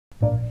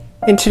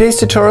In today's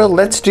tutorial,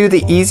 let's do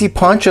the easy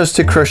ponchos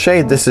to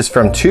crochet. This is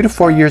from 2 to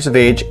 4 years of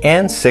age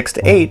and 6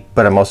 to 8,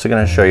 but I'm also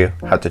going to show you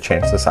how to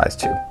change the size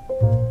too.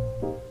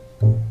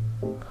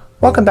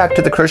 Welcome back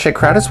to the Crochet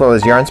Crowd as well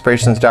as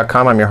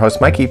yarnspirations.com. I'm your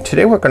host Mikey.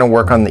 Today we're going to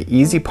work on the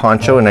easy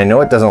poncho, and I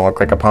know it doesn't look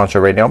like a poncho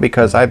right now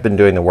because I've been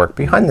doing the work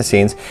behind the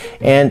scenes,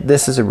 and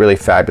this is a really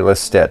fabulous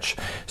stitch.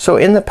 So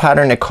in the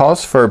pattern it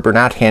calls for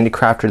Bernat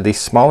Handicrafter,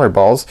 these smaller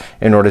balls,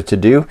 in order to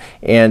do,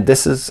 and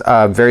this is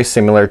very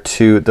similar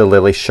to the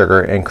Lily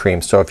Sugar and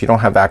Cream. So if you don't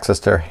have access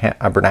to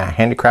a Bernat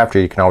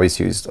Handicrafter, you can always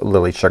use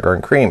Lily Sugar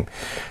and Cream.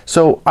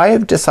 So I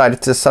have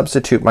decided to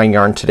substitute my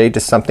yarn today to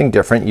something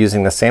different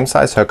using the same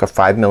size hook of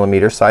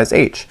 5mm size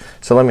H.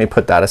 So let me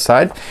put that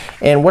aside,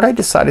 and what I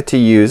decided to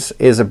use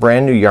is a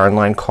brand new yarn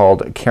line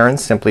called Karen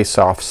Simply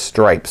Soft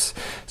Stripes.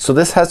 So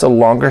this has a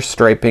longer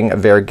striping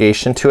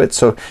variegation to it.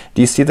 So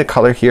do you see the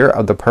color here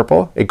of the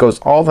purple? It goes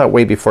all that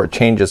way before it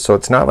changes, so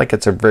it's not like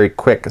it's a very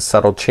quick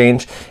subtle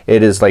change.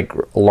 It is like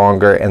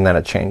longer and then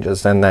it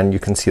changes, and then you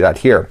can see that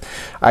here.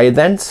 I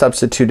then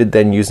substituted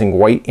using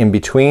white in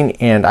between,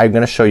 and I'm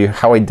going to show you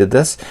how I did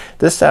this.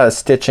 This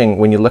stitching,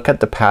 when you look at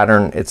the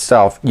pattern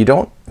itself, you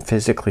don't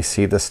physically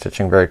see the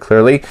stitching very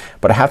clearly,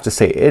 but I have to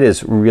say it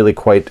is really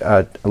quite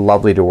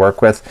lovely to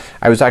work with.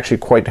 I was actually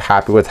quite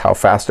happy with how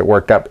fast it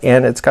worked up,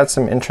 and it's got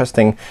some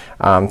interesting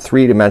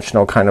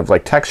three-dimensional kind of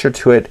like texture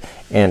to it,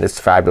 and it's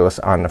fabulous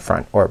on the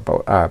front or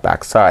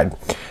back side.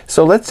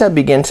 So let's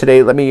begin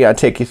today. Let me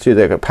take you through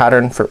the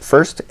pattern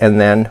first,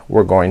 and then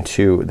we're going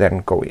to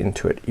then go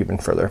into it even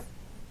further.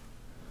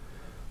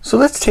 So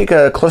let's take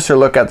a closer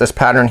look at this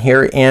pattern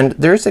here, and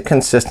there's a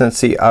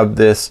consistency of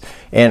this,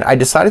 and I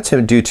decided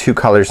to do 2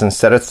 colors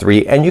instead of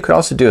 3, and you could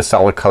also do a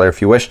solid color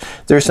if you wish.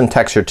 There's some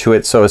texture to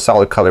it, so a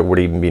solid color would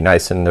even be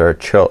nice, and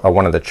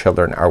one of the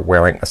children are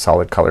wearing a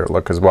solid color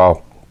look as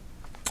well.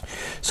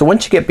 So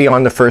once you get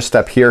beyond the first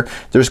step here,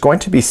 there's going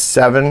to be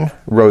 7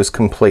 rows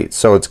complete.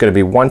 So it's going to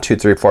be 1, 2,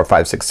 3, 4,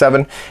 5, 6,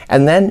 7,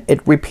 and then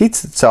it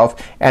repeats itself,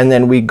 and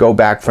then we go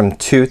back from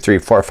 2, 3,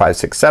 4, 5,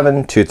 6,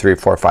 7, 2, 3,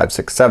 4, 5,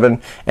 6,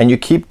 7, and you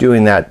keep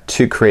doing that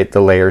to create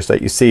the layers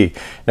that you see.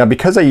 Now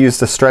because I use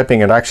the striping,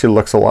 it actually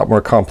looks a lot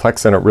more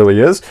complex than it really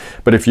is,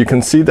 but if you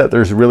can see that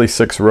there's really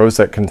 6 rows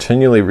that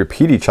continually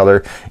repeat each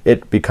other,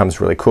 it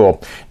becomes really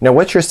cool. Now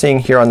what you're seeing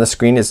here on the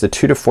screen is the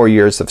 2 to 4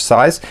 years of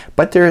size,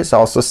 but there is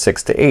also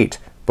 6 to 8.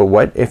 But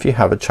what if you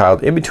have a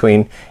child in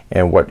between,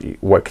 and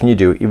what can you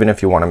do even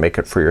if you want to make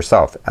it for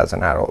yourself as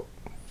an adult?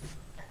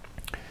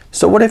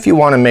 So what if you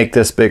want to make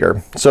this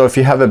bigger? So if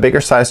you have a bigger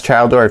size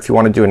child, or if you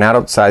want to do an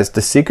adult size,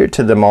 the secret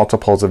to the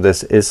multiples of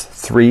this is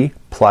 3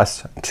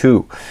 plus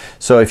 2.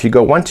 So if you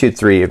go 1, 2,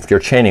 3, if you're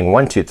chaining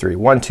 1, 2, 3,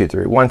 1, 2,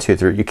 3, 1, 2,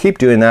 3, you keep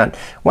doing that.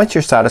 Once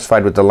you're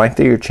satisfied with the length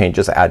of your chain,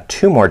 just add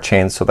 2 more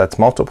chains, so that's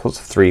multiples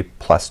of 3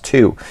 plus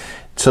 2.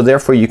 So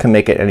therefore you can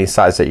make it any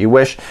size that you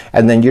wish,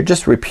 and then you're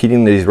just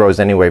repeating these rows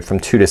anyway from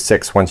 2 to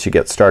 6 once you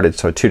get started.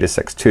 So 2 to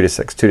 6, 2 to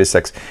 6, 2 to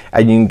 6,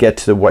 and you can get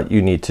to what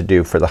you need to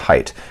do for the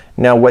height.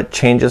 Now what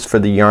changes for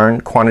the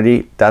yarn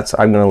quantity,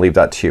 I'm going to leave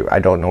that to you. I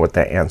don't know what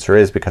that answer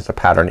is because the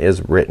pattern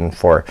is written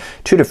for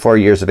 2 to 4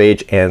 years of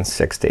age and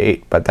 6 to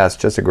 8, but that's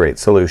just a great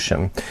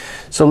solution.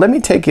 So let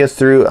me take you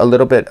through a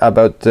little bit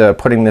about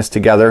putting this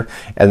together,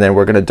 and then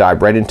we're going to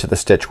dive right into the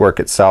stitch work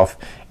itself,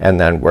 and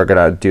then we're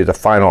going to do the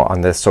final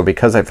on this. So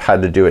because I've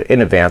had to do it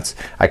in advance,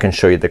 I can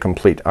show you the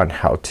complete on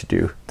how to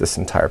do this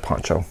entire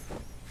poncho.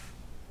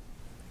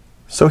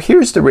 So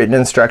here's the written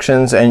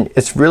instructions, and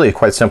it's really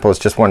quite simple. It's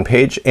just 1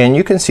 page, and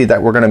you can see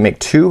that we're going to make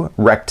 2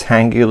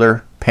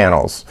 rectangular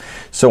panels.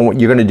 So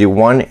you're going to do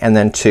 1 and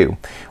then 2.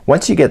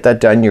 Once you get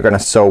that done, you're going to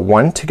sew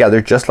 1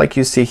 together just like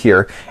you see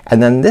here,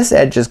 and then this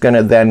edge is going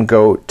to then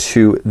go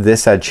to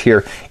this edge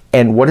here,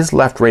 and what is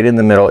left right in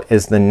the middle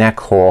is the neck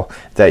hole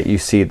that you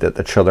see that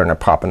the children are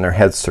popping their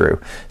heads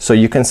through. So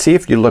you can see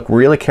if you look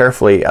really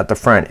carefully at the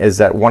front is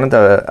that one of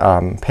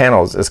the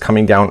panels is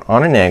coming down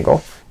on an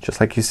angle, just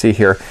like you see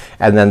here,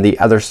 and then the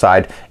other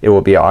side it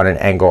will be on an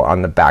angle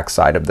on the back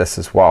side of this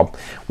as well.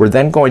 We're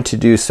then going to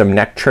do some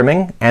neck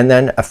trimming and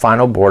then a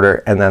final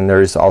border, and then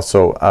there's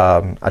also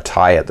a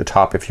tie at the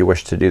top if you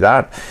wish to do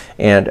that,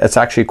 and it's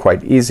actually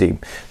quite easy.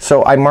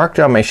 So I marked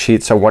on my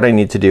sheet so what I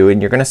need to do,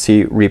 and you're gonna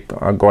see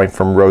going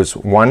from rows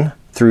 1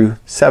 through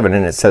 7,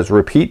 and it says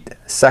repeat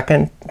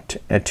 2nd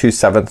to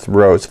 7th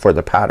rows for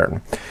the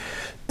pattern.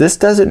 This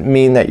doesn't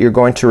mean that you're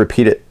going to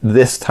repeat it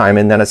this time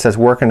and then it says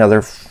work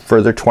another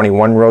further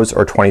 21 rows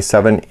or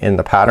 27 in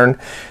the pattern.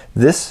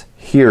 This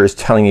here is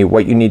telling you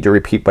what you need to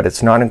repeat, but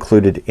it's not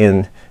included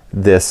in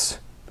this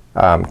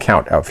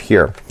count of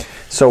here.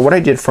 So what I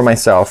did for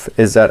myself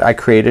is that I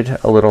created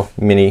a little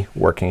mini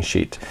working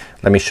sheet.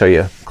 Let me show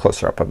you a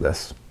closer up of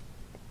this.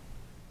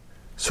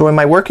 So in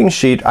my working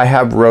sheet I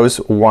have rows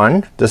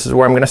 1, this is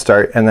where I'm going to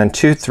start, and then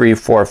 2, 3,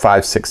 4,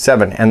 5, 6,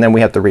 7, and then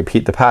we have to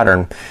repeat the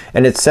pattern.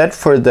 And it's said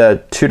for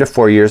the 2 to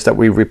 4 years that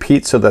we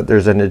repeat so that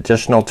there's an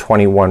additional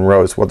 21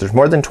 rows. Well, there's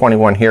more than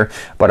 21 here,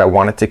 but I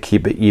wanted to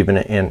keep it even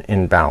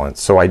in balance,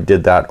 so I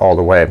did that all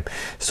the way.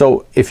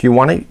 So if you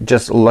want to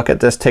just look at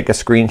this, take a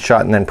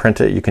screenshot and then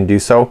print it, you can do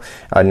so.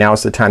 Now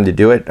is the time to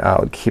do it.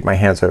 I'll keep my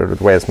hands out of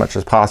the way as much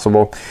as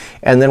possible.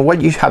 And then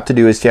what you have to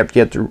do is you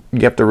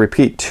have to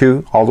repeat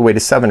 2 all the way to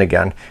 7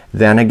 again,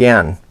 then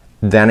again,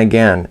 then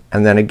again,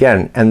 and then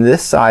again. And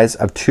this size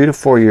of 2 to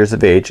 4 years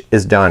of age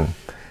is done.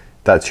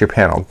 That's your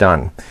panel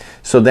done.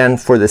 So then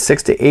for the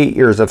 6 to 8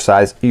 years of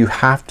size, you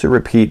have to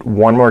repeat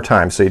one more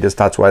time. So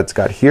that's why it's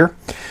got here.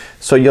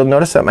 So you'll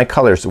notice that my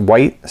colors,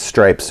 white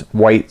stripes,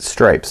 white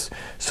stripes.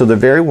 So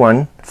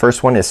the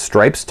first one is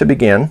stripes to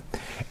begin,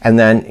 and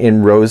then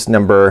in rows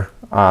number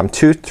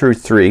 2 through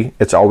 3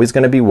 it's always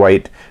going to be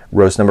white.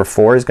 Rows number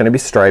 4 is going to be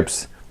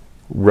stripes.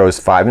 Rows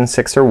 5 and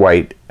 6 are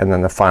white, and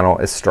then the final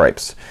is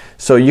stripes.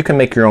 So you can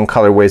make your own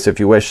colorways if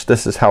you wish.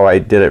 This is how I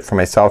did it for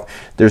myself.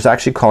 There's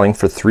actually calling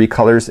for 3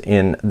 colors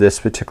in this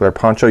particular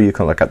poncho. You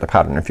can look at the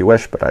pattern if you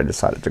wish, but I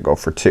decided to go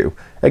for 2.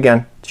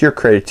 Again, it's your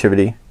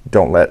creativity.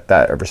 Don't let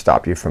that ever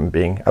stop you from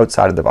being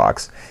outside of the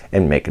box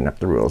and making up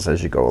the rules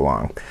as you go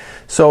along.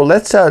 So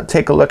let's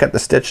take a look at the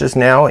stitches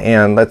now,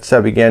 and let's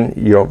begin.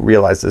 You'll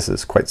realize this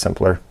is quite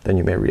simpler than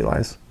you may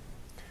realize.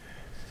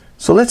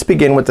 So let's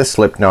begin with the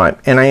slip knot,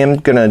 and I am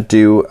gonna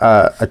do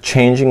a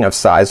changing of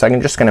size. I'm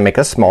just gonna make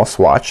a small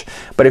swatch,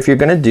 but if you're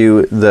gonna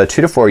do the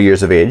 2 to 4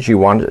 years of age, you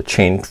want to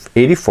chain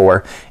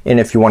 84, and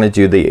if you want to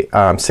do the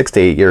 6 to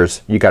 8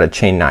 years, you got to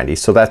chain 90.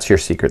 So that's your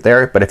secret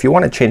there. But if you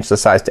want to change the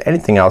size to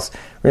anything else,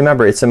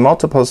 remember it's in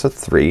multiples of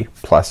 3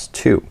 plus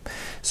 2.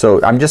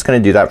 So I'm just gonna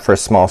do that for a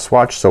small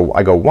swatch. So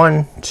I go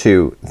 1,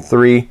 2,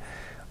 3,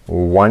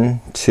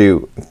 1,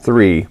 2,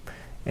 3,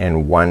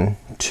 and 1,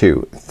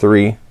 2,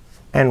 3,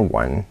 and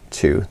 1,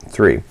 2,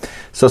 3.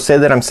 So say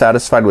that I'm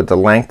satisfied with the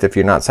length. If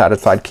you're not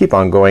satisfied, keep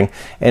on going,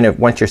 and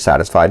once you're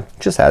satisfied,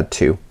 just add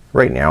 2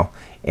 right now,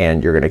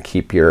 and you're gonna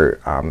keep your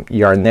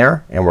yarn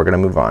there, and we're gonna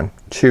move on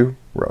to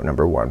row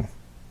number 1.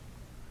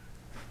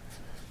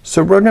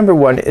 So row number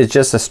 1 is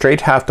just a straight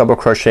half double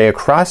crochet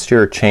across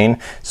your chain.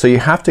 So you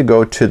have to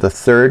go to the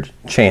 3rd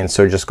chain.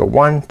 So just go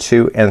 1,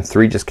 2, and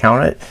 3. Just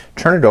count it,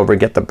 turn it over,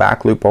 get the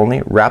back loop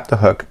only, wrap the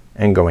hook,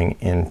 and going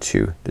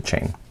into the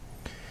chain.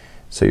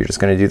 So you're just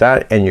gonna do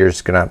that, and you're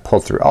just gonna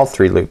pull through all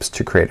 3 loops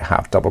to create a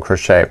half double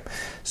crochet.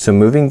 So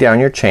moving down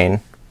your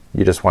chain,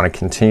 you just want to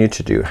continue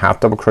to do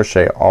half double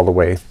crochet all the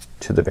way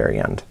to the very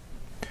end.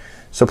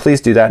 So please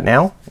do that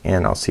now,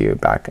 and I'll see you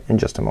back in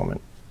just a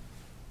moment.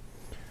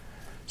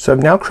 So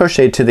I've now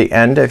crocheted to the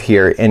end of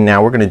here, and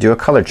now we're gonna do a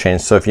color change.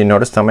 So if you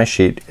noticed on my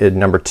sheet,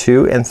 number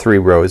 2 and 3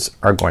 rows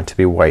are going to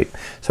be white.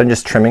 So I'm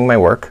just trimming my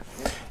work,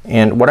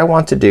 and what I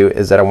want to do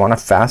is that I want to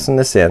fasten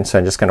this in. So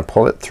I'm just gonna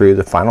pull it through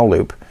the final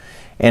loop,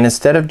 and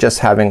instead of just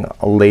having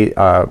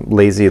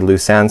lazy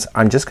loose ends,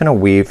 I'm just gonna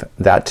weave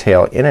that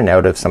tail in and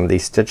out of some of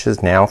these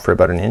stitches now for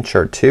about 1 inch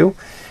or 2.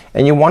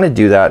 And you want to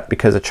do that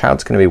because a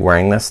child's gonna be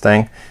wearing this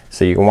thing,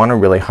 so you want to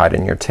really hide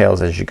in your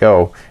tails as you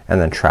go, and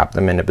then trap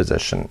them into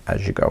position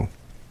as you go,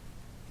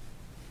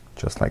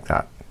 just like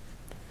that.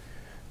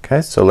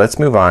 Okay, so let's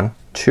move on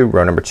to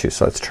row number 2.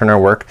 So let's turn our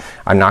work.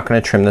 I'm not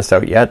gonna trim this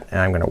out yet,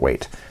 and I'm gonna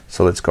wait.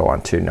 So let's go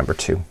on to number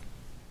 2.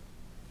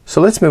 So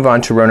let's move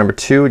on to row number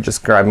 2,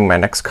 just grabbing my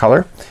next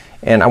color,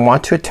 and I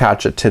want to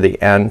attach it to the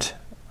end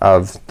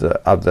of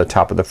the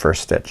top of the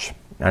first stitch.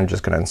 I'm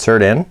just gonna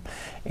insert in,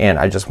 and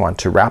I just want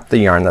to wrap the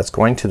yarn that's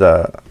going to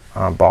the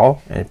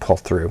ball and pull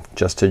through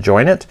just to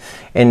join it.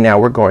 And now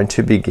we're going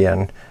to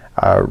begin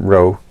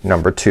row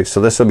number 2. So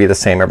this will be the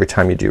same every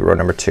time you do row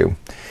number 2.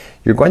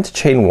 You're going to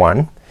chain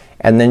 1,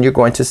 and then you're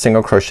going to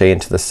single crochet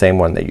into the same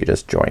one that you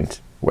just joined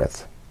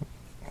with.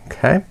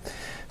 Okay,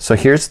 so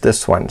here's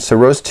this one. So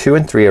rows 2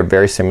 and 3 are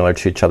very similar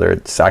to each other.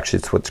 It's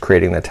what's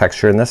creating the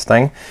texture in this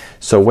thing.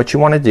 So what you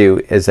want to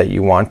do is that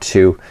you want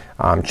to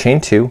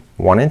chain 2,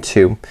 1 and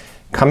 2,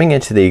 coming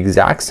into the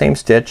exact same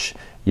stitch,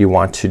 you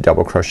want to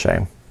double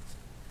crochet.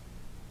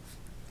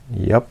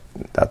 Yep,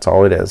 that's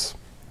all it is.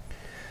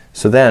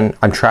 So then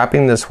I'm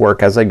trapping this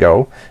work as I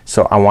go.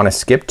 So I want to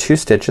skip 2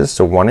 stitches,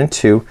 so 1 and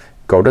 2,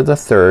 go to the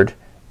 3rd,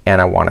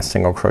 and I want to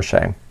single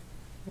crochet.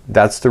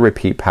 That's the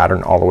repeat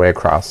pattern all the way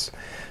across.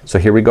 So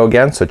here we go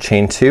again. So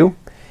chain 2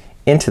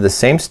 into the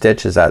same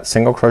stitch as that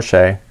single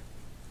crochet,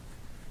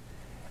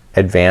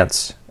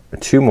 advance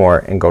 2 more,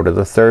 and go to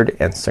the 3rd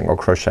and single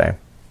crochet.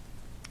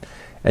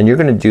 And you're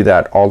gonna do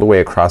that all the way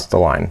across the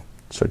line.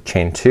 So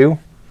chain 2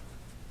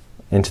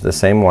 into the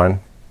same one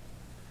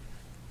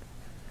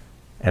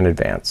and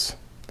advance.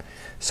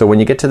 So when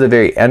you get to the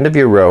very end of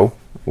your row,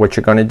 what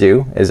you're gonna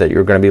do is that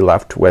you're gonna be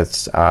left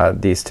with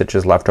these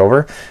stitches left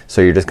over.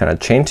 So you're just gonna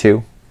chain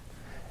 2,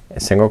 a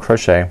single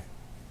crochet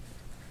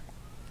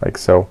like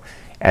so,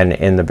 and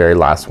in the very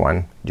last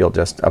one you'll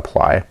just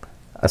apply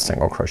a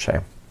single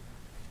crochet,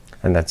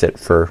 and that's it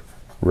for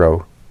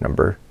row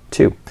number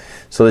 2.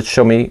 So let's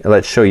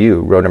show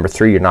you row number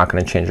 3. You're not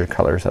gonna change your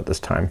colors at this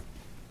time.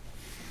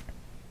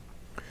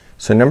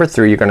 So number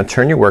 3, you're going to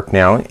turn your work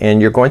now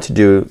and you're going to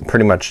do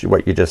pretty much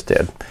what you just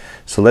did.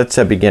 So let's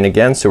begin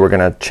again. So we're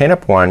going to chain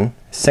up 1,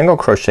 single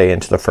crochet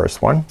into the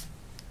first one,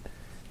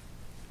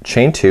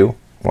 chain 2,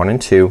 1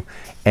 and 2,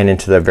 and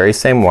into the very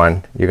same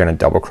one you're going to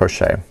double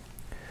crochet.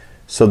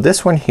 So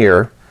this one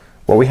here,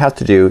 what we have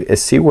to do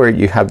is see where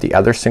you have the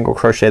other single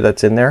crochet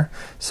that's in there.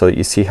 So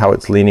you see how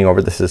it's leaning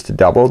over. This is to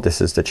double,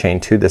 this is to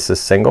chain 2, this is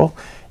single.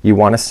 You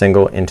want a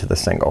single into the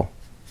single,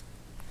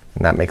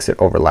 and that makes it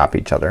overlap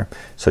each other.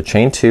 So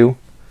chain 2,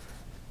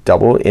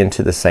 double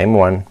into the same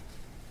one,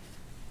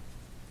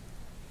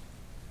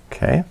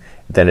 okay,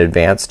 then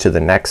advance to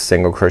the next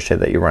single crochet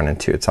that you run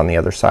into. It's on the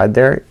other side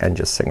there, and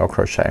just single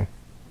crochet,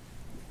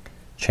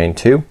 chain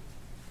 2,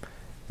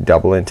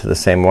 double into the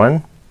same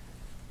one,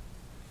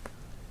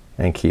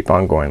 and keep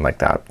on going like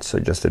that. So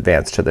just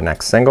advance to the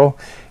next single,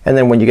 and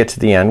then when you get to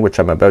the end, which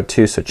I'm about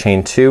to, so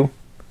chain 2,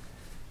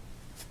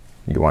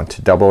 you want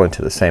to double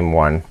into the same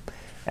one,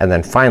 and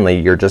then finally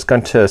you're just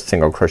going to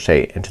single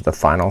crochet into the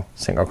final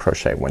single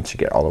crochet once you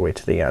get all the way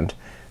to the end.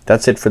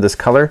 That's it for this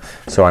color.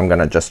 So I'm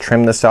gonna just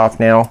trim this off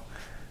now.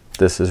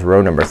 This is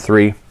row number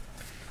 3,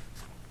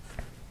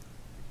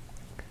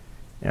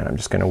 and I'm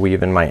just gonna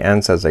weave in my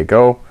ends as I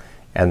go,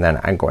 and then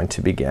I'm going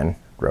to begin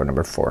row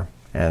number 4,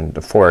 and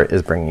the 4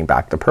 is bringing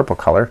back the purple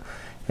color.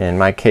 In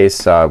my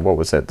case, what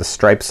was it? The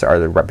stripes are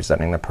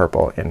representing the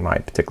purple in my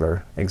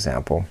particular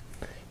example,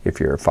 if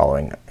you're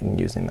following and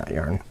using that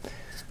yarn.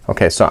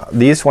 Okay, so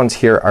these ones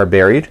here are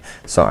buried,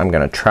 so I'm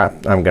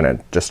gonna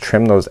just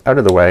trim those out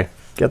of the way,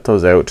 get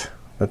those out.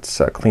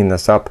 Let's clean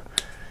this up,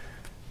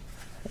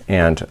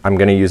 and I'm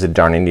gonna use a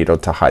darning needle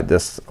to hide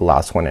this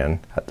last one in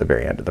at the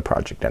very end of the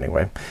project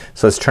anyway.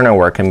 So let's turn our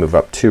work and move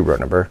up to row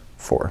number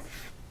 4.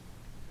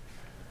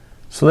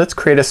 So let's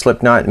create a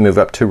slip knot and move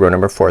up to row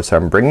number 4. So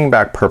I'm bringing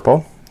back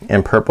purple,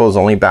 and purple is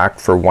only back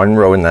for 1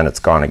 row and then it's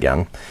gone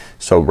again.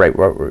 So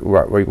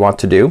what we want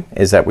to do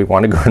is that we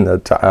want to go in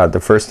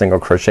the first single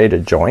crochet to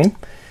join.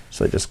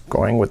 So just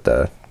going with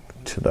to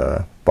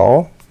the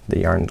ball, the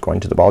yarn going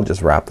to the ball,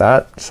 just wrap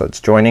that so it's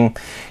joining,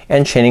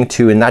 and chaining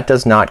 2, and that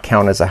does not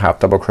count as a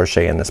half double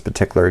crochet in this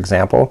particular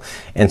example,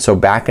 and so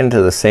back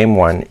into the same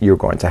one you're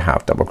going to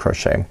half double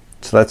crochet.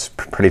 So that's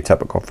pretty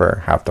typical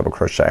for half double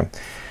crochet.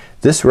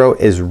 This row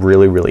is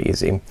really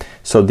easy.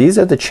 So these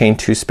are the chain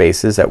 2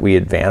 spaces that we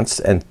advanced,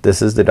 and this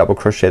is the double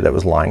crochet that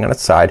was lying on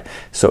its side.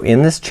 So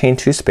in this chain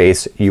 2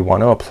 space you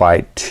want to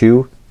apply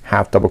 2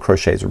 half double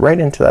crochets right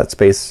into that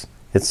space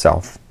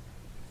itself.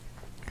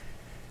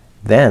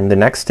 Then the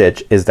next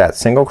stitch is that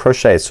single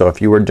crochet. So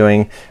if you were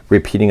doing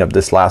repeating of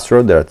this last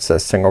row, that's a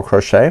single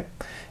crochet,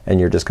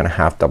 and you're just gonna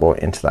half double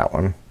into that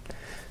one.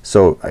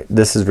 So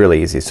this is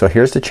really easy. So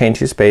here's the chain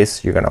 2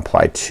 space. You're gonna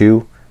apply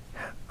 2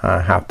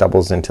 half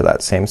doubles into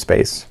that same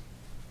space.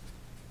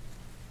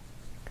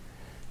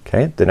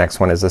 Okay, the next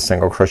one is a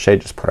single crochet.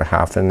 Just put a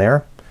half in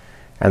there,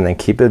 and then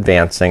keep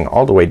advancing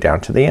all the way down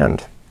to the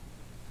end.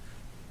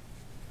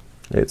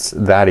 It's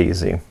that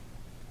easy.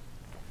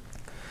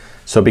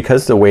 So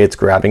because the way it's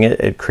grabbing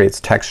it, it creates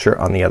texture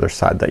on the other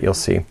side that you'll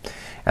see,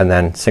 and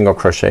then single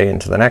crochet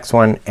into the next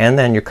one, and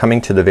then you're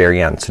coming to the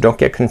very end. So don't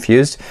get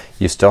confused.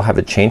 You still have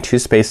a chain 2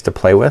 space to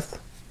play with.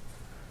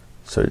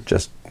 So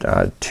just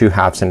 2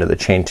 halves into the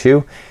chain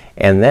 2,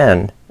 and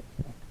then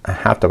a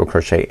half double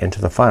crochet into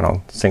the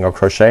final single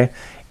crochet,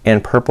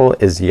 and purple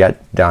is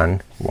yet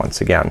done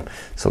once again.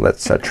 So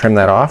let's trim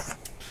that off.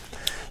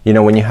 You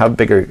know, when you have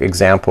bigger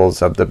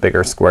examples of the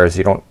bigger squares,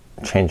 you don't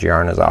change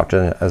yarn as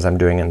often as I'm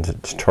doing in the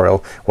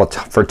tutorial. Well,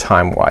 for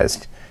time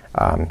wise,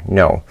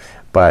 no,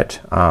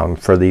 but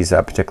for these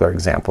particular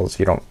examples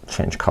you don't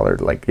change color.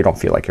 Like, you don't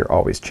feel like you're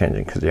always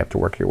changing because you have to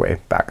work your way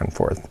back and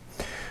forth.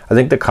 I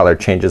think the color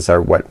changes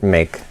are what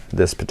make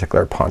this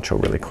particular poncho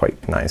really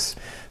quite nice.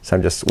 So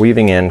I'm just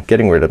weaving in,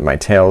 getting rid of my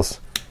tails,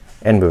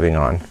 and moving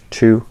on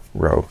to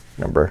row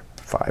number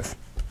 5.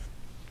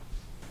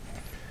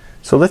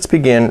 So let's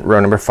begin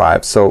row number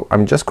 5. So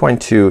I'm just going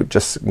to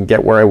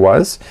get where I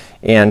was,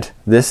 and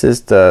this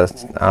is the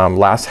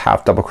last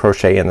half double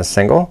crochet in the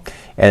single,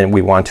 and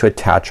we want to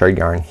attach our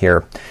yarn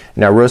here.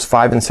 Now rows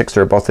 5 and 6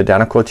 are both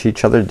identical to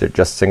each other. They're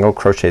just single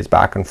crochets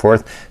back and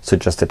forth. So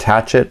just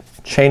attach it,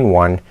 chain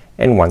 1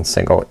 and 1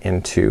 single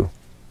into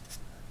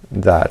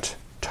that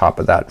top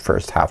of that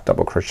first half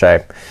double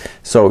crochet.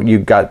 So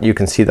you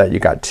can see that you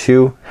got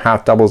 2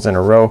 half doubles in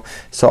a row.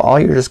 So all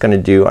you're just gonna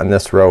do on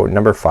this row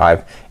number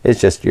 5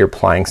 is just you're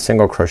applying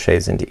single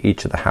crochets into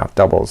each of the half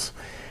doubles.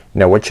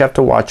 Now what you have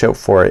to watch out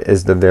for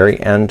is the very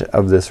end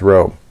of this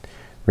row.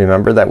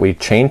 Remember that we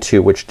chained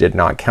 2, which did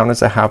not count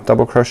as a half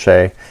double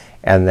crochet,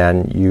 and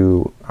then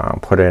you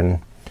put in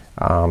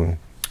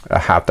a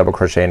half double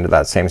crochet into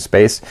that same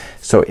space.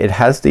 So it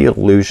has the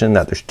illusion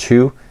that there's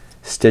 2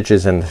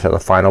 stitches into the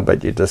final,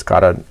 but you just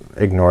gotta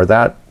ignore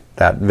that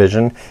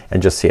vision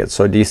and just see it.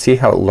 So do you see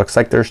how it looks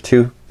like there's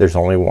 2? There's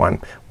only 1.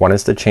 One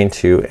is the chain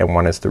 2 and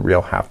one is the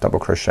real half double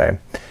crochet.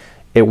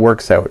 It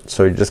works out,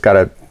 so you just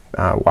gotta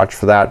watch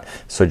for that.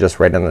 So just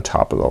right on the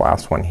top of the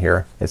last one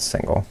here, it's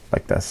single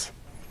like this.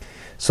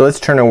 So let's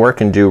turn our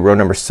work and do row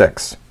number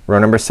 6. Row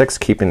number 6,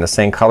 keeping the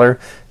same color,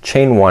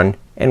 chain 1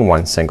 and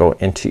 1 single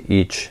into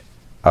each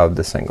of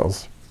the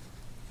singles.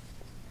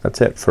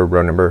 That's it for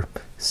row number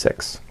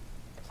 6.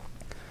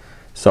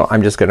 So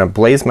I'm just gonna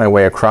blaze my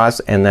way across,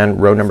 and then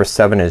row number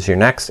 7 is your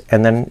next,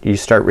 and then you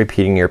start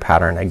repeating your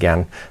pattern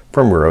again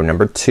from row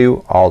number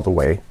 2 all the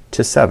way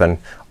to 7,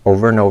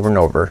 over and over and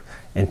over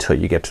until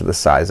you get to the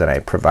size. And I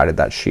provided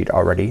that sheet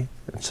already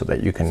so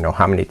that you can know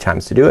how many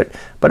times to do it,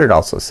 but it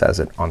also says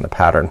it on the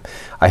pattern.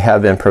 I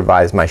have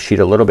improvised my sheet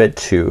a little bit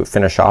to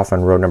finish off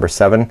on row number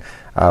 7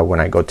 when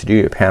I go to do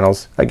your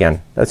panels.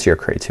 Again, that's your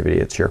creativity,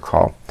 it's your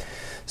call.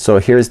 So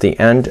here's the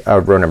end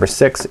of row number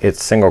 6.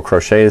 It's single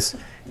crochets,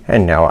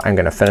 and now I'm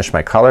gonna finish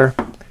my color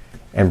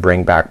and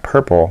bring back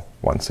purple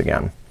once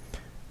again,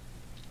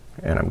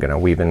 and I'm gonna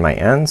weave in my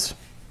ends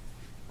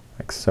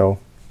like so.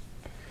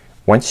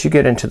 Once you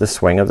get into the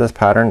swing of this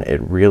pattern,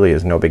 it really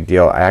is no big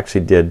deal. I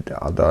actually did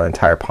the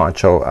entire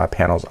poncho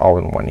panels all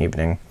in one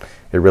evening.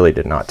 It really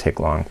did not take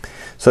long.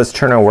 So let's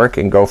turn our work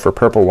and go for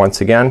purple once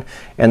again.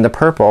 And the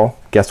purple,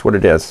 guess what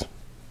it is?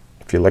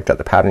 If you looked at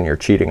the pattern, you're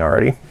cheating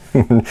already.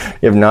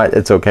 If not,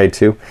 it's okay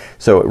too.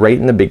 So right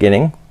in the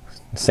beginning,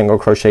 single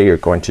crochet, you're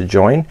going to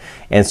join.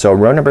 And so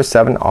row number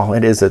 7, all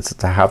it is,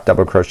 it's a half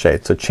double crochet.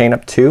 So chain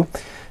up 2.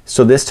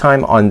 So this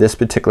time on this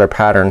particular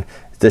pattern,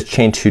 this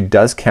chain 2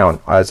 does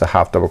count as a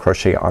half double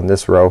crochet on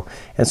this row,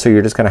 and so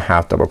you're just gonna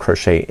half double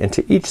crochet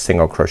into each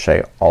single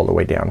crochet all the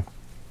way down.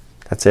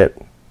 That's it.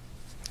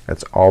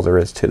 That's all there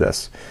is to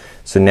this.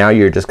 So now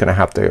you're just gonna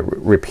have to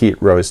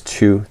repeat rows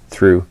 2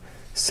 through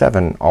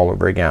 7 all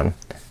over again.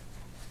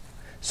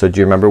 So do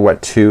you remember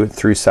what 2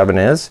 through 7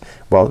 is?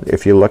 Well,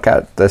 if you look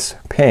at this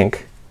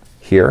pink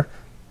here,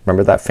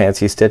 remember that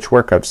fancy stitch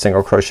work of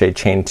single crochet,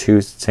 chain 2,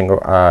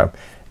 single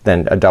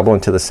then a double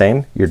into the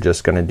same? You're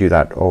just gonna do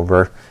that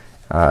over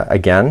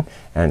again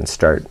and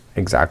start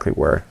exactly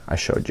where I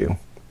showed you.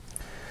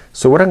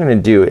 So what I'm gonna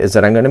do is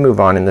that I'm gonna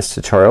move on in this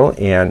tutorial,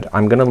 and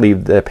I'm gonna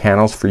leave the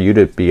panels for you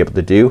to be able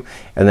to do,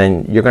 and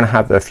then you're gonna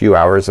have a few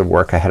hours of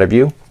work ahead of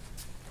you,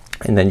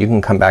 and then you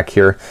can come back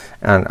here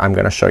and I'm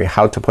gonna show you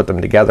how to put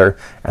them together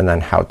and then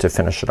how to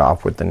finish it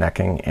off with the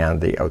necking and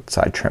the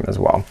outside trim as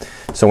well.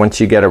 So once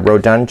you get a row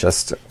done,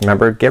 just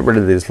remember, get rid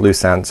of these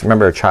loose ends.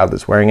 Remember, a child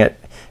is wearing it.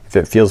 If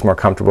it feels more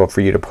comfortable for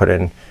you to put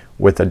in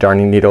with a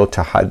darning needle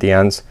to hide the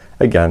ends,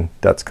 again,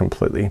 that's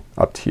completely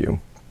up to you.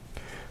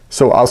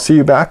 So I'll see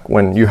you back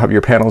when you have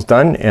your panels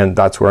done, and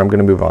that's where I'm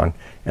gonna move on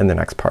in the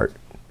next part.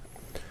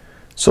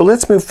 So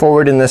let's move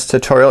forward in this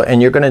tutorial,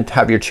 and you're gonna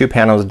have your 2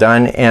 panels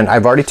done, and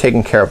I've already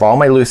taken care of all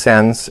my loose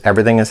ends.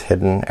 Everything is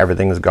hidden,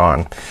 everything is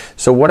gone.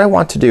 So what I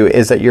want to do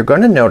is that you're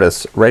gonna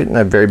notice right in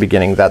the very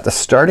beginning that the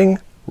starting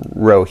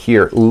row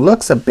here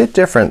looks a bit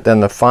different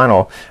than the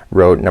final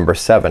row number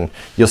 7.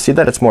 You'll see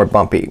that it's more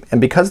bumpy, and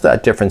because of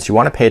that difference you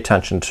want to pay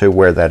attention to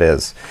where that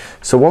is.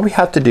 So what we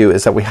have to do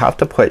is that we have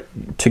to put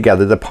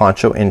together the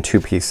poncho in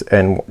 2 pieces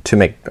and to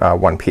make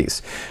one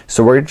piece.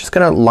 So we're just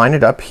gonna line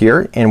it up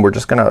here, and we're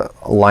just gonna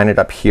line it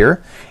up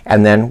here,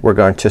 and then we're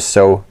going to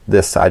sew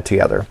this side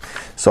together.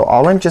 So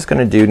all I'm just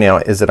gonna do now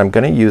is that I'm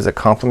gonna use a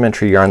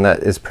complementary yarn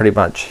that is pretty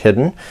much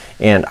hidden,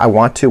 and I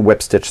want to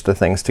whip stitch the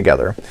things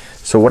together.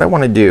 So what I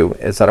want to do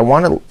is that I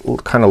want to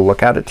kind of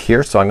look at it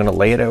here, so I'm gonna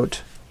lay it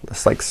out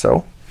just like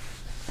so.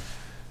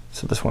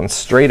 So this one's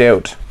straight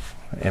out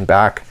and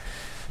back,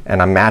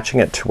 and I'm matching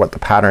it to what the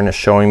pattern is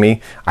showing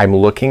me. I'm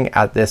looking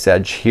at this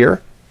edge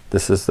here.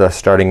 This is the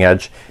starting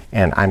edge,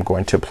 and I'm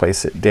going to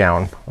place it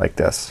down like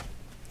this.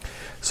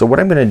 So what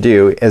I'm gonna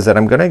do is that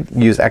I'm gonna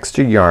use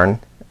extra yarn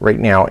right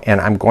now, and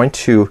I'm going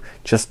to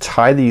just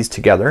tie these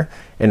together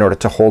in order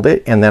to hold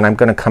it, and then I'm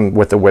gonna come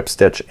with a whip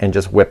stitch and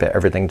just whip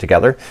everything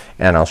together,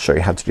 and I'll show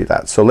you how to do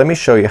that. So let me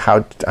show you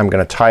how I'm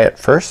gonna tie it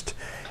first,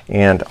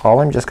 and all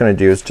I'm just gonna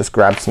do is just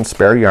grab some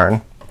spare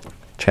yarn.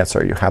 Chances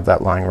are you have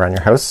that lying around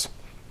your house,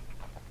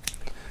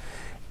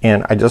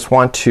 and I just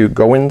want to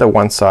go in the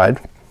one side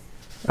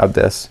of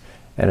this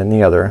and in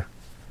the other,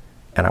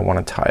 and I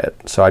want to tie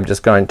it. So I'm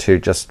just going to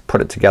just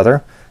put it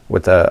together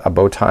with a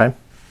bow tie.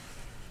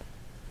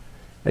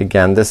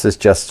 Again, this is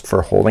just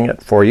for holding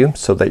it for you,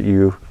 so that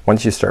you,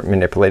 once you start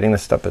manipulating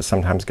this stuff, it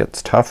sometimes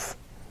gets tough.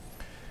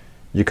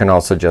 You can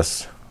also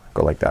just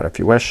go like that if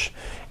you wish,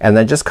 and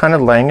then just kind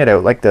of laying it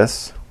out like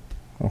this.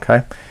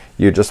 Okay,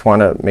 you just want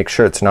to make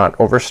sure it's not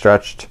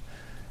overstretched,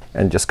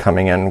 and just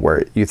coming in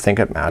where you think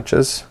it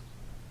matches,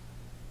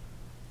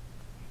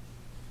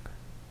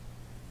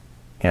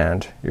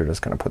 and you're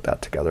just gonna put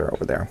that together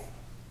over there.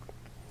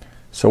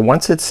 So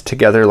once it's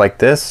together like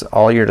this,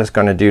 all you're just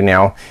gonna do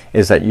now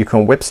is that you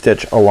can whip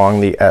stitch along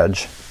the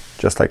edge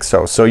just like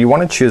so. So you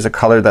want to choose a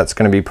color that's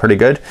gonna be pretty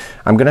good.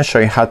 I'm gonna show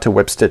you how to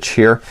whip stitch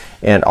here,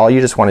 and all you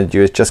just want to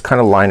do is just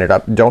kind of line it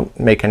up. Don't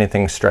make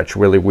anything stretch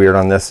really weird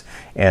on this,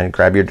 and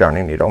grab your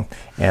darning needle,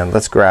 and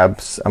let's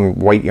grab some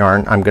white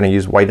yarn. I'm gonna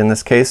use white in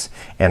this case,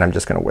 and I'm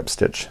just gonna whip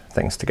stitch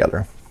things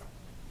together.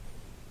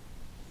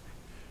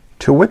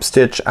 To whip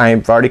stitch,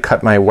 I've already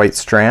cut my white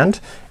strand,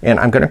 and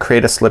I'm gonna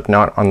create a slip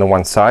knot on the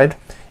one side,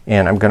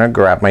 and I'm gonna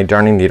grab my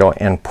darning needle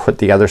and put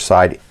the other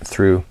side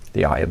through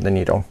the eye of the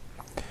needle.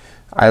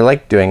 I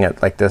like doing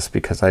it like this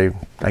because I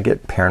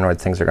get paranoid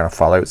things are gonna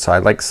fall out, so I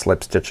like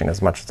slip stitching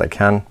as much as I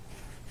can.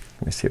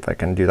 Let me see if I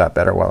can do that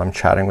better while I'm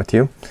chatting with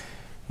you.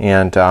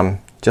 And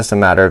just a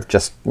matter of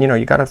just, you know,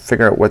 you gotta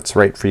figure out what's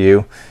right for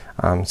you.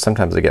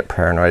 Sometimes I get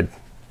paranoid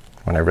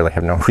when I really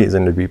have no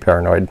reason to be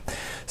paranoid.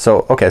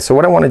 So okay, so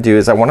what I wanna do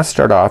is I wanna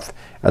start off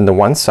on the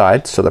one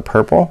side, so the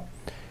purple,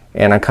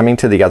 and I'm coming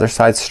to the other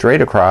side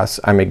straight across.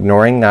 I'm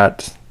ignoring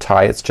that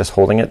tie, it's just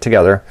holding it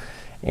together,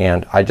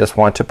 and I just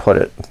want to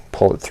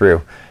pull it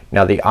through.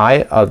 Now the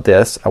eye of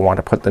this, I want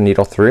to put the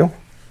needle through,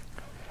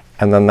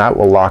 and then that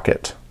will lock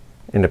it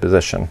into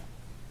position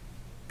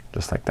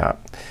just like that.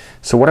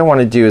 So what I want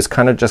to do is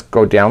kind of just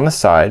go down the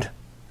side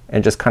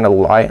and just kind of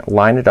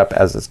line it up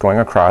as it's going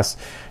across.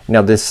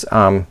 Now this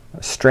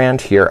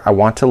strand here, I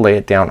want to lay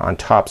it down on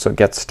top so it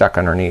gets stuck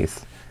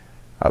underneath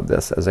of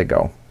this as I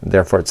go.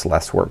 Therefore it's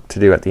less work to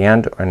do at the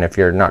end, and if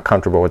you're not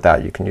comfortable with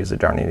that, you can use a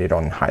darning needle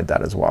and hide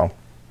that as well.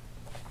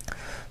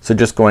 So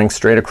just going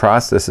straight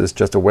across, this is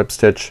just a whip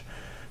stitch.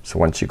 So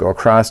once you go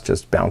across,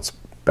 just bounce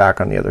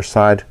back on the other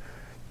side,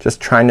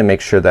 just trying to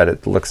make sure that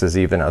it looks as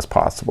even as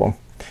possible.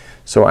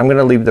 So I'm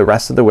gonna leave the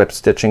rest of the whip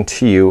stitching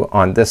to you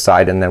on this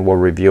side, and then we'll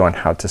review on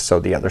how to sew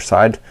the other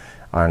side,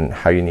 on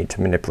how you need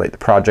to manipulate the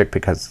project,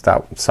 because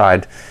that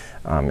side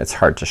it's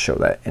hard to show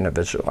that in a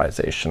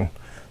visualization.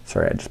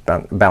 Sorry, I just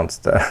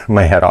bounced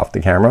my head off the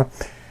camera.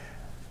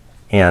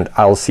 And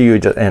I'll see you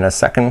in a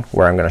second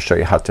where I'm gonna show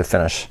you how to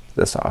finish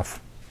this off.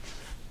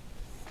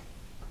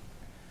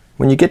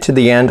 When you get to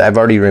the end, I've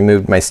already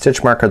removed my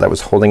stitch marker that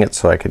was holding it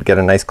so I could get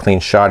a nice clean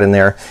shot in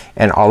there,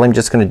 and all I'm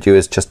just gonna do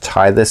is just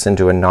tie this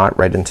into a knot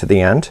right into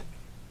the end.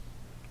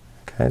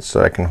 Okay,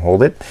 so I can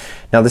hold it.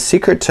 Now the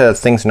secret to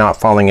things not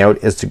falling out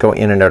is to go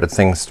in and out of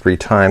things 3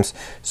 times.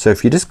 So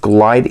if you just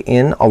glide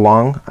in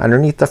along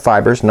underneath the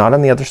fibers, not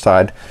on the other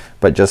side,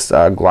 but just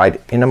glide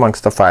in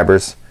amongst the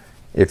fibers.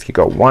 If you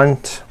go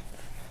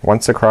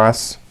once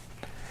across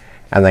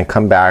and then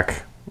come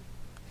back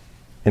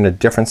in a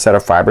different set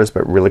of fibers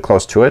but really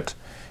close to it,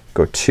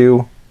 go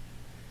 2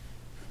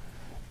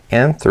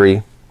 and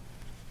 3,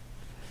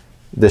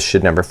 this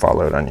should never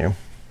fall out on you.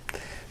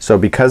 So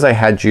because I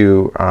had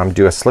you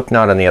do a slip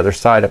knot on the other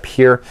side up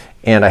here,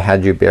 and I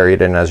had you bury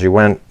it in as you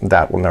went,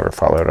 that will never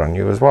fall out on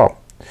you as well.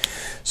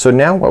 So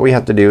now what we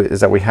have to do is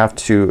that we have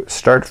to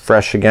start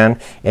fresh again,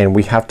 and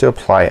we have to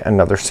apply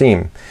another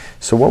seam.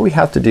 So what we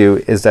have to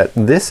do is that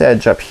this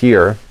edge up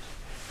here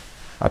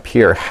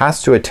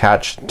has to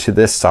attach to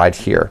this side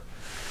here.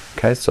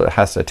 Okay, so it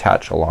has to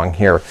attach along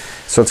here.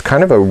 So it's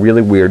kind of a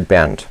really weird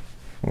bend.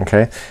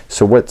 Okay,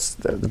 so what's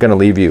gonna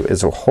leave you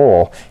is a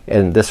hole,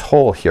 and this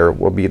hole here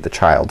will be the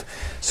child.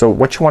 So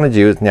what you want to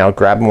do is now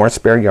grab more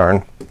spare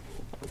yarn.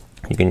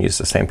 You can use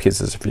the same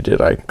pieces if you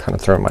did. I kind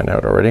of threw mine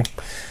out already.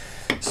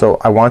 So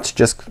I want to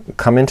just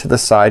come into the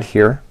side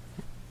here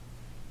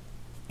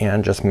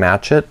and just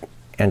match it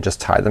and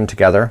just tie them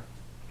together.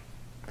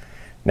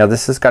 Now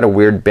this has got a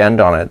weird bend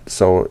on it,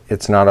 so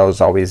it's not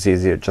always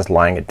easy at just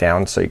lying it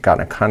down, so you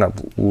gotta kind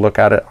of look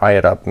at it, eye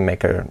it up, and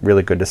make a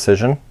really good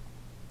decision.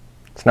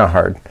 It's not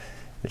hard,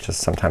 it's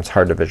just sometimes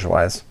hard to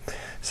visualize.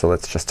 So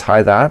let's just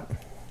tie that.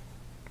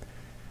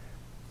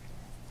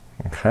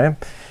 Okay,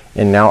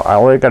 and now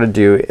all I gotta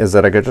do is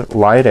that I gotta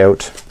lie it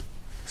out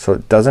so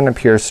it doesn't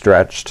appear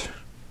stretched,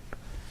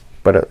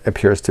 but it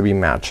appears to be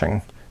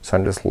matching. So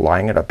I'm just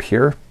lying it up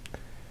here,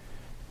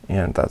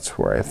 and that's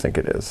where I think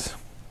it is,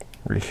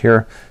 right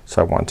here.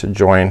 So I want to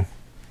join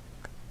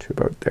to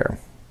about there.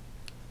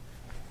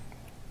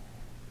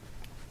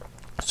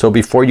 So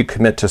before you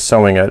commit to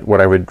sewing it, what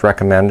I would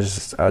recommend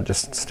is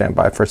just stand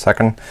by for a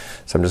second.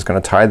 So I'm just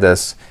gonna tie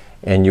this,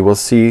 and you will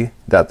see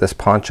that this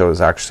poncho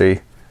is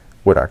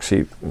would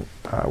actually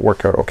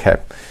work out okay.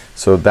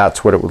 So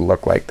that's what it would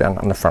look like then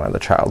on the front of the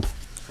child.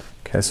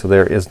 Okay, so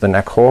there is the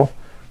neck hole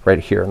right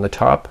here in the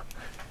top,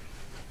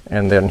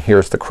 and then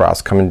here's the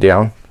cross coming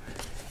down.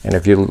 And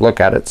if you look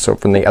at it, so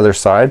from the other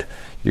side,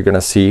 you're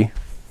gonna see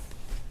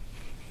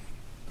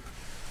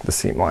the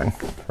seam line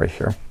right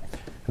here.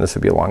 And this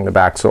would be along the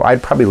back. So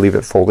I'd probably leave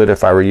it folded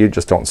if I were you.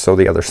 Just don't sew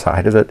the other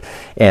side of it.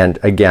 And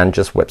again,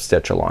 just whip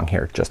stitch along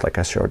here, just like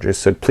I showed you.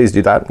 So please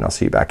do that, and I'll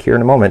see you back here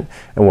in a moment,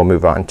 and we'll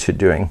move on to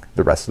doing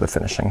the rest of the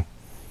finishing.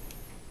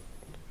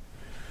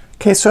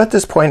 Okay, so at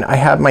this point I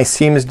have my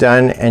seams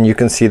done, and you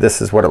can see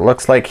this is what it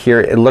looks like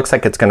here. It looks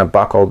like it's gonna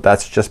buckle.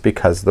 That's just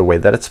because of the way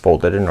that it's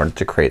folded in order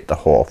to create the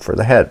hole for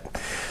the head.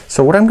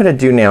 So what I'm gonna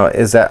do now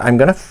is that I'm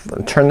gonna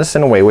turn this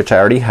in a way, which I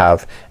already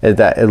have,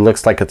 that it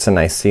looks like it's a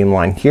nice seam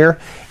line here,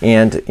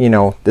 and you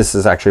know, this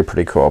is actually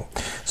pretty cool.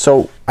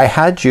 So I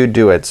had you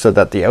do it so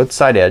that the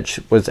outside edge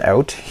was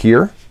out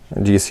here.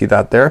 Do you see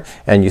that there?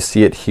 And you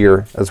see it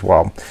here as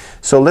well.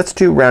 So let's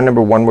do round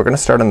number 1. We're gonna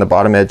start on the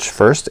bottom edge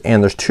first,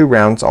 and there's 2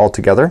 rounds all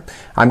together.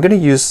 I'm gonna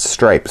use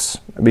stripes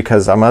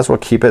because I might as well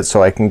keep it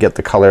so I can get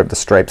the color of the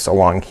stripes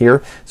along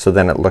here, so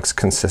then it looks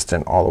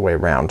consistent all the way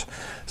around.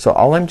 So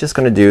all I'm just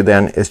gonna do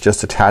then is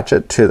just attach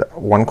it to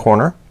one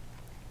corner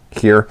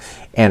here,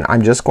 and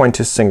I'm just going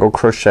to single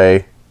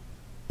crochet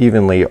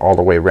evenly all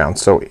the way around.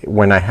 So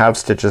when I have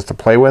stitches to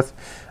play with,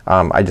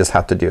 I just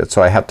have to do it.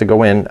 So I have to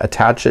go in,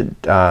 attach it,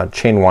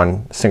 chain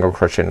 1, single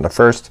crochet into the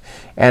first,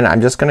 and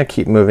I'm just gonna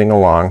keep moving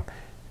along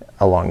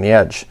the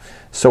edge.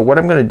 So what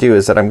I'm gonna do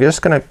is that I'm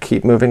just gonna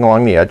keep moving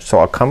along the edge. So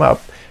I'll come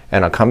up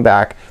and I'll come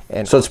back,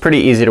 and so it's pretty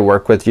easy to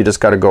work with. You just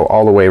gotta go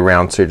all the way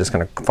around. So you're just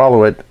gonna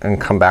follow it and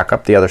come back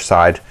up the other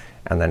side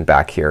and then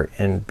back here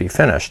and be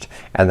finished.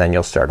 And then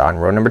you'll start on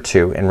row number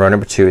 2, and row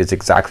number 2 is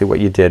exactly what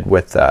you did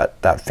with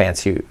that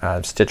fancy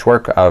stitch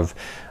work of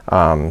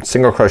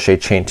single crochet,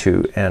 chain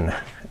 2, and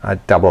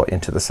double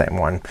into the same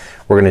one.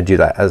 We're gonna do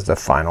that as the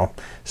final.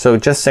 So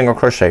just single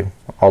crochet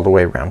all the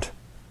way around.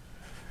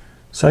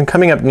 So I'm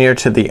coming up near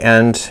to the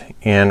end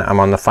and I'm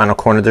on the final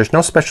corner. There's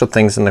no special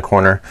things in the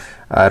corner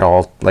at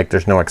all, like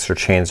there's no extra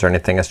chains or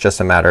anything. It's just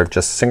a matter of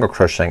just single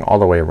crocheting all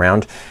the way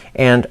around,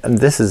 and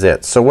this is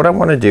it. So what I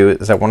want to do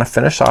is I want to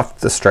finish off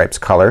the stripes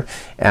color,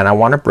 and I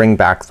want to bring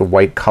back the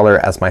white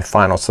color as my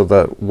final. So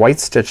the white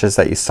stitches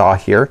that you saw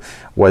here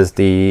was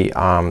the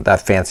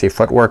that fancy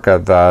footwork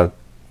of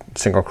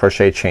single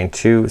crochet, chain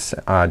 2,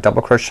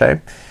 double crochet.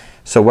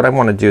 So what I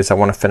want to do is I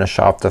want to finish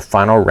off the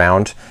final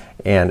round,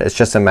 and it's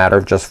just a matter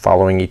of just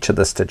following each of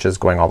the stitches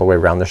going all the way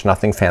around. There's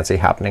nothing fancy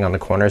happening on the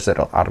corners.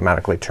 It'll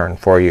automatically turn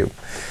for you.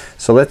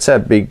 So let's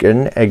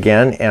begin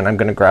again, and I'm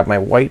gonna grab my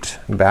white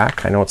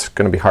back. I know it's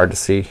gonna be hard to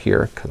see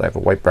here because I have a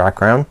white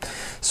background.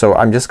 So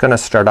I'm just gonna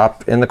start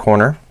up in the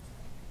corner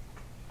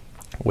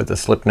with a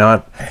slip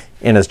knot,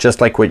 and it's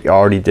just like what you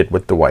already did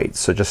with the white.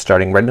 So just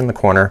starting right in the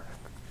corner,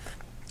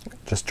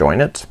 just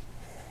join it.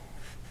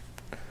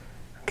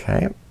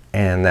 Okay,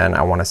 and then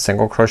I want to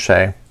single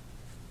crochet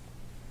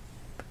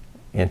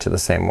into the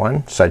same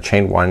one. So I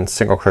chain 1,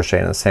 single crochet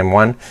in the same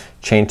one,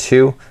 chain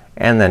 2,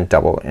 and then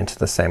double into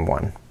the same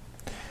one.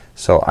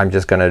 So I'm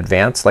just gonna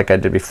advance like I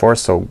did before.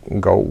 So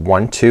go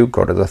 1, 2,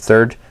 go to the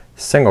third,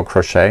 single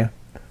crochet.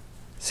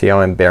 See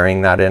how I'm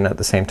burying that in at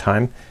the same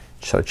time?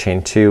 So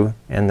chain 2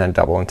 and then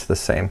double into the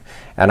same.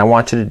 And I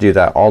want you to do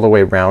that all the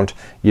way around.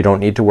 You don't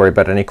need to worry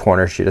about any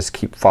corners. You just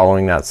keep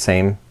following that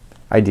same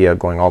idea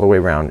going all the way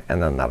around,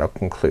 and then that'll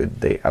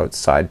conclude the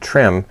outside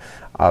trim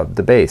of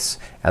the base,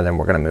 and then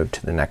we're gonna move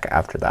to the neck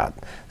after that.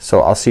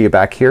 So I'll see you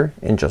back here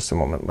in just a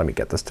moment. Let me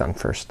get this done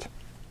first.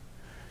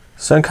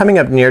 So I'm coming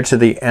up near to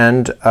the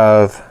end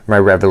of my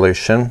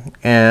revolution,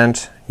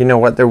 and you know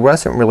what, there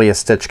wasn't really a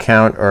stitch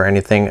count or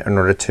anything in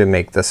order to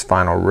make this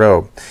final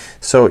row.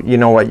 So you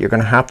know what, you're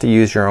gonna have to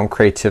use your own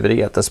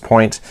creativity at this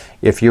point.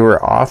 If you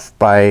were off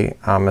by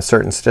a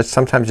certain stitch,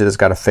 sometimes you just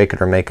gotta fake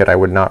it or make it. I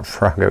would not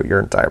frog out your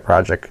entire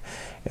project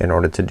in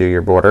order to do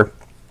your border.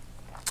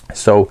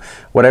 So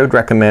what I would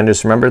recommend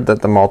is remember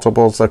that the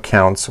multiples of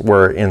counts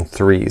were in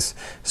 3s.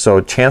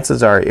 So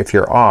chances are if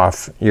you're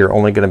off, you're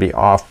only gonna be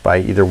off by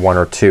either 1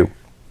 or 2.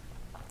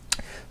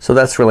 So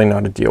that's really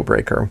not a deal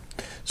breaker.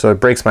 So it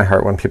breaks my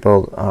heart when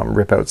people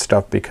rip out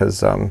stuff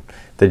because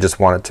they just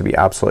want it to be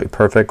absolutely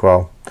perfect.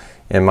 Well,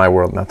 in my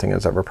world nothing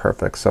is ever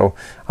perfect. So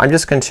I'm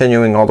just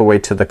continuing all the way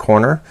to the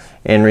corner,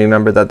 and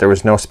remember that there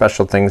was no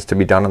special things to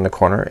be done in the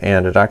corner,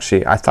 and it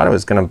actually, I thought it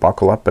was gonna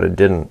buckle up but it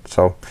didn't.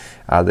 So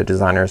the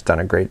designer has done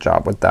a great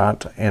job with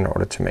that in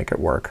order to make it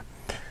work.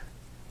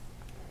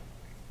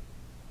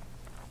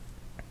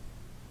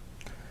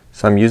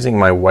 So I'm using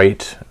my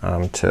white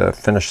to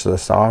finish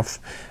this off.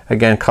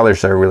 Again,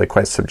 colors are really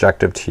quite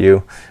subjective to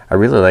you. I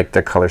really like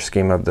the color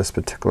scheme of this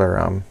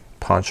particular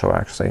poncho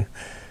actually.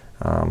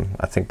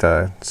 I think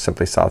the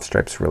Simply Soft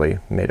stripes really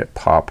made it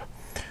pop.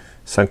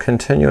 So I'm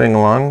continuing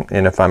along,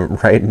 and if I'm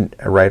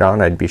right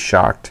on, I'd be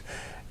shocked,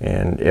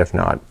 and if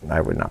not,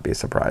 I would not be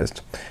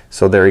surprised.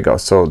 So there you go.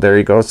 So there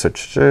you go.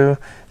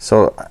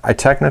 So I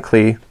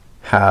technically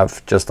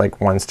have just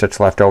like 1 stitch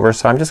left over,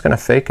 so I'm just gonna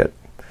fake it.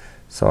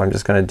 So I'm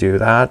just gonna do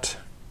that,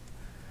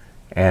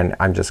 and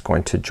I'm just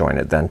going to join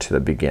it then to the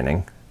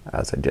beginning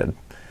as I did.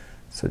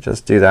 So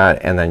just do that,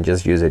 and then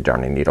just use a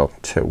darning needle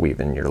to weave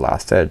in your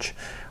last edge.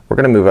 We're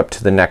gonna move up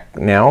to the neck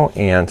now,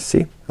 and see,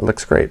 it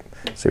looks great.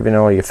 So even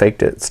though you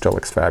faked it, it still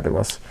looks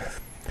fabulous.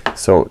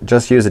 So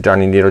just use a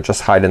darning needle,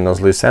 just hide in those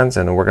loose ends,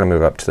 and we're gonna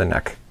move up to the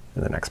neck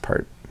in the next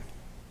part.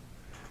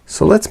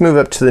 So let's move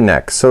up to the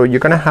neck. So you're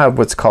gonna have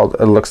what's called,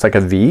 it looks like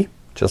a V,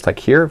 just like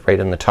here, right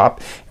in the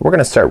top. We're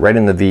gonna start right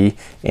in the V,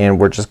 and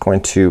we're just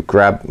going to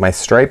grab my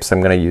stripes.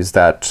 I'm gonna use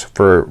that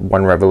for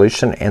 1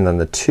 revolution, and then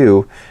the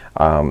 2,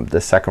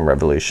 the second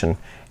revolution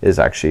is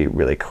actually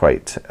really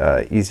quite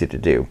easy to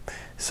do.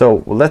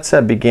 So let's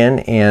begin,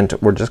 and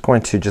we're just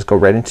going to just go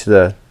right into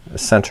the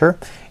center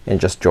and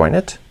just join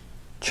it,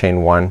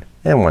 chain 1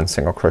 and 1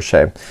 single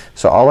crochet.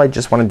 So all I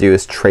just want to do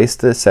is trace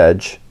this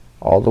edge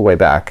all the way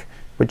back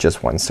with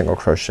just 1 single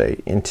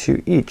crochet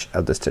into each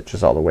of the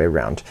stitches all the way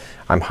around.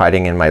 I'm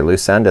hiding in my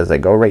loose end as I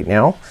go right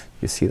now.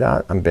 You see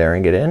that? I'm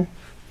burying it in.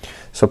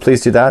 So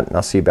please do that, and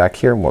I'll see you back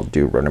here, and we'll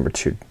do row number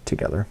 2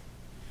 together.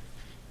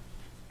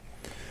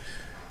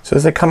 So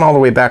as I come all the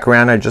way back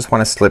around, I just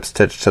want to slip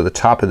stitch to the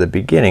top of the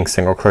beginning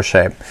single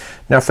crochet.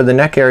 Now for the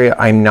neck area,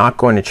 I'm not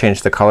going to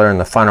change the color in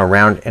the final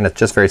round, and it's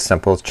just very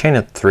simple. It's chain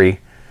it 3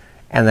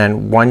 and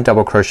then 1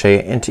 double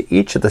crochet into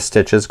each of the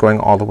stitches going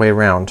all the way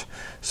around.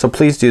 So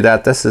please do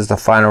that. This is the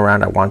final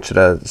round. I want you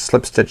to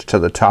slip stitch to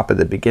the top of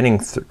the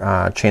beginning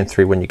chain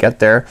 3 when you get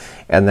there,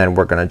 and then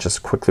we're gonna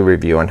just quickly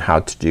review on how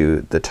to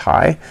do the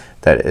tie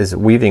that is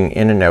weaving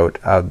in and out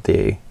of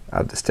the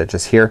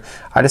stitches here.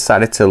 I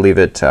decided to leave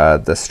it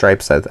the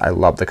stripes. I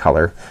love the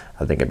color.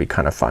 I think it'd be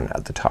kind of fun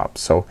at the top.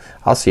 So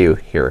I'll see you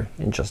here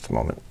in just a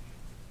moment.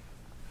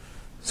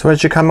 So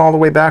as you come all the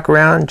way back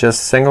around,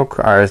 just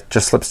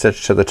slip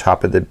stitch to the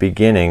top of the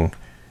beginning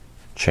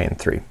chain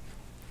 3.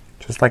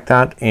 Just like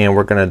that, and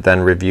we're gonna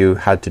then review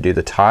how to do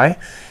the tie.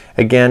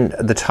 Again,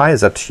 the tie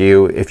is up to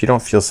you. If you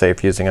don't feel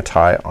safe using a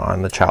tie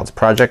on the child's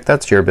project,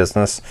 that's your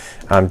business.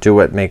 Do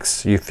what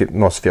makes you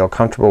most feel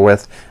comfortable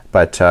with,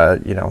 but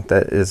you know,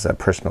 that is a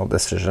personal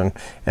decision,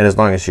 and as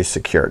long as you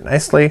secure it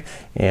nicely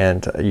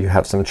and you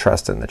have some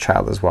trust in the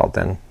child as well,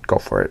 then go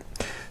for it.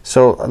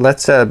 So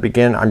let's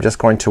begin. I'm just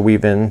going to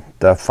weave in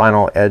the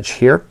final edge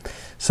here.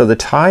 So the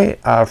tie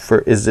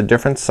is a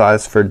different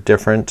size for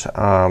different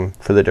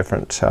for the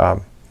different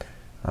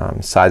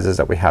sizes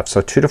that we have.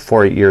 So 2 to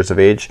 4 years of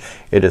age,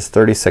 it is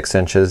 36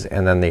 inches,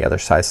 and then the other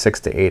size 6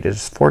 to 8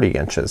 is 40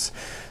 inches.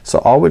 So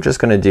all we're just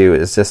gonna do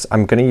is just,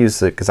 I'm gonna use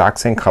the exact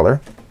same color,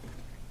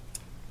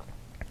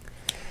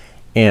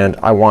 and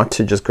I want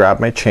to just grab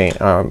my chain,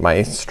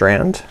 my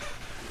strand.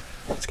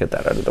 Let's get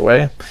that out of the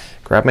way.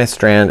 Grab my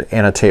strand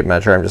and a tape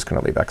measure. I'm just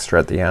gonna leave extra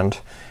at the end,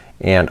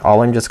 and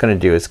all I'm just gonna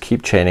do is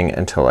keep chaining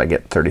until I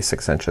get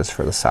 36 inches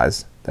for the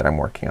size that I'm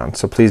working on.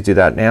 So please do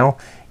that now,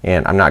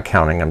 and I'm not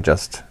counting. I'm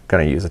just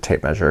gonna use a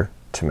tape measure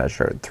to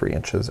measure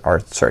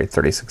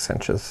 36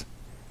 inches.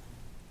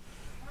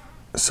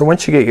 So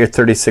once you get your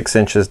 36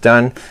 inches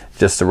done,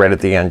 just right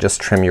at the end,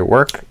 just trim your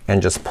work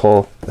and just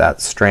pull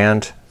that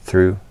strand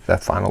through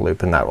that final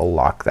loop, and that will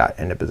lock that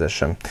into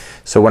position.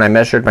 So when I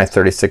measured my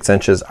 36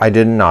 inches, I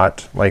did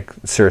not like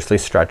seriously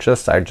stretch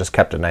this. I just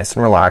kept it nice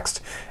and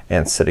relaxed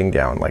and sitting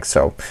down like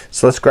so.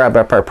 So let's grab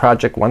up our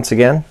project once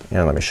again,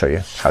 and let me show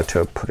you how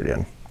to put it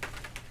in.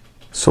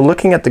 So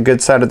looking at the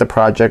good side of the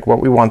project,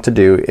 what we want to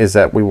do is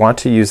that we want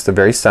to use the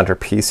very center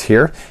piece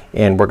here,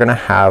 and we're gonna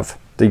have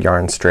the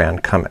yarn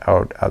strand come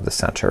out of the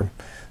center.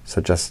 So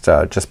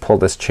just pull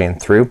this chain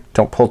through.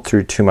 Don't pull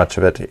through too much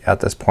of it at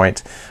this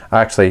point.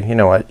 Actually, you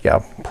know what?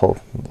 Yeah, pull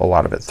a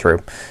lot of it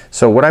through.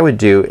 So what I would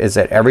do is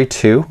at every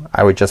 2,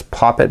 I would just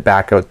pop it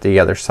back out the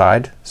other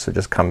side. So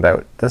just come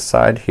out this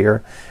side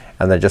here,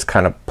 and then just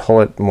kind of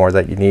pull it more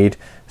that you need.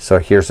 So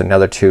here's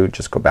another 2.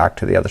 Just go back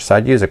to the other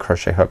side. Use a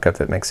crochet hook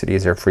if it makes it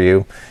easier for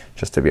you,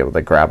 just to be able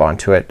to grab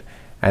onto it.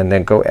 And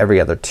then go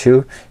every other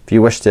 2. If you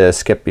wish to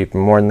skip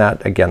even more than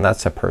that, again,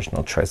 that's a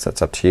personal choice.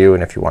 That's up to you.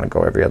 And if you want to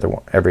go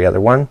every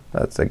other one,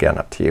 that's again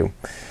up to you.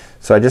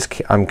 So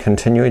I'm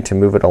continuing to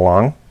move it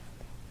along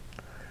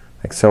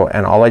like so,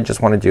 and all I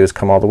just want to do is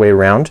come all the way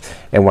around,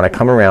 and when I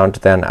come around,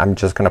 then I'm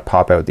just gonna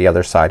pop out the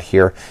other side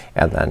here,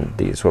 and then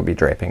these will be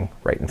draping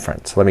right in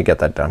front. So let me get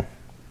that done.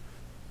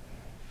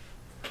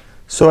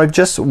 So I've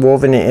just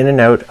woven it in and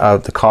out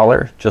of the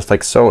collar just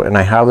like so, and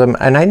I have them,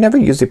 and I never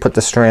usually put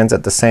the strands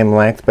at the same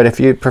length, but if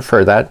you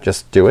prefer that,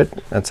 just do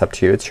it. That's up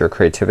to you. It's your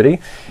creativity,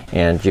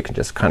 and you can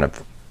just kind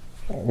of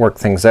work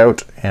things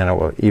out, and it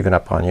will even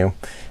up on you,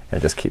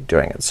 and just keep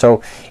doing it.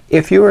 So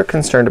if you were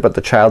concerned about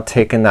the child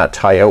taking that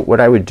tie out, what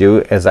I would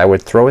do is I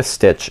would throw a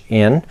stitch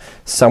in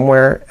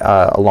somewhere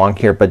along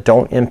here, but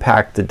don't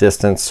impact the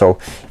distance. So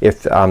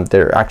if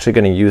they're actually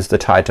going to use the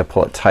tie to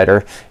pull it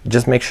tighter,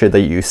 just make sure that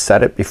you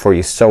set it before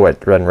you sew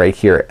it, run right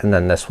here, and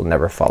then this will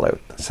never fall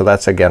out. So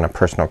that's again a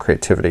personal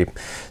creativity.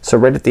 So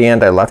right at the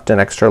end, I left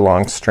an extra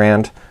long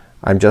strand.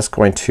 I'm just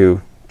going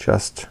to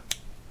just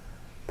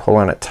pull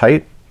on it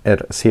tight.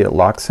 See, it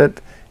locks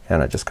it,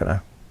 and I'm just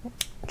gonna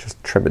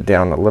trim it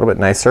down a little bit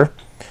nicer,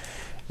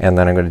 and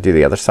then I'm going to do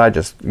the other side.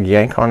 Just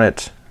yank on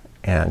it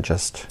and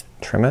just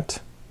trim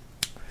it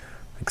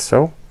like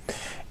so,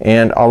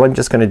 and all I'm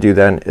just going to do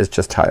then is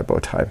just tie a bow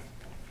tie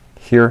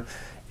here,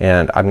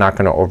 and I'm not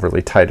going to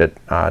overly tie it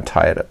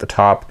at the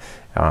top.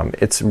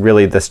 It's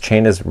really, this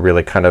chain is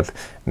really kind of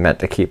meant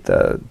to keep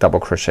the double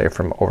crochet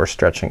from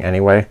overstretching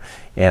anyway,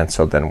 and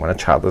so then when a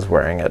child is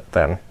wearing it,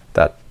 then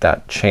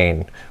that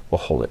chain will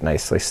hold it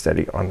nicely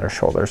steady on their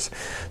shoulders.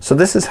 So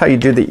this is how you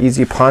do the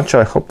easy poncho.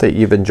 I hope that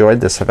you've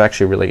enjoyed this. I've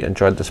actually really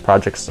enjoyed this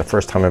project. It's the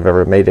first time I've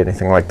ever made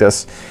anything like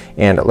this,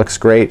 and it looks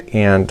great,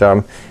 and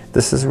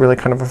this is really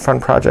kind of a fun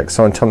project.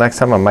 So until next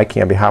time, I'm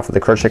Mikey on behalf of the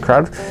Crochet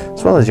Crowd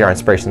as well as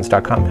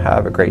yarnspirations.com.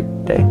 Have a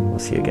great day. We'll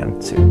see you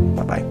again soon.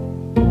 Bye bye.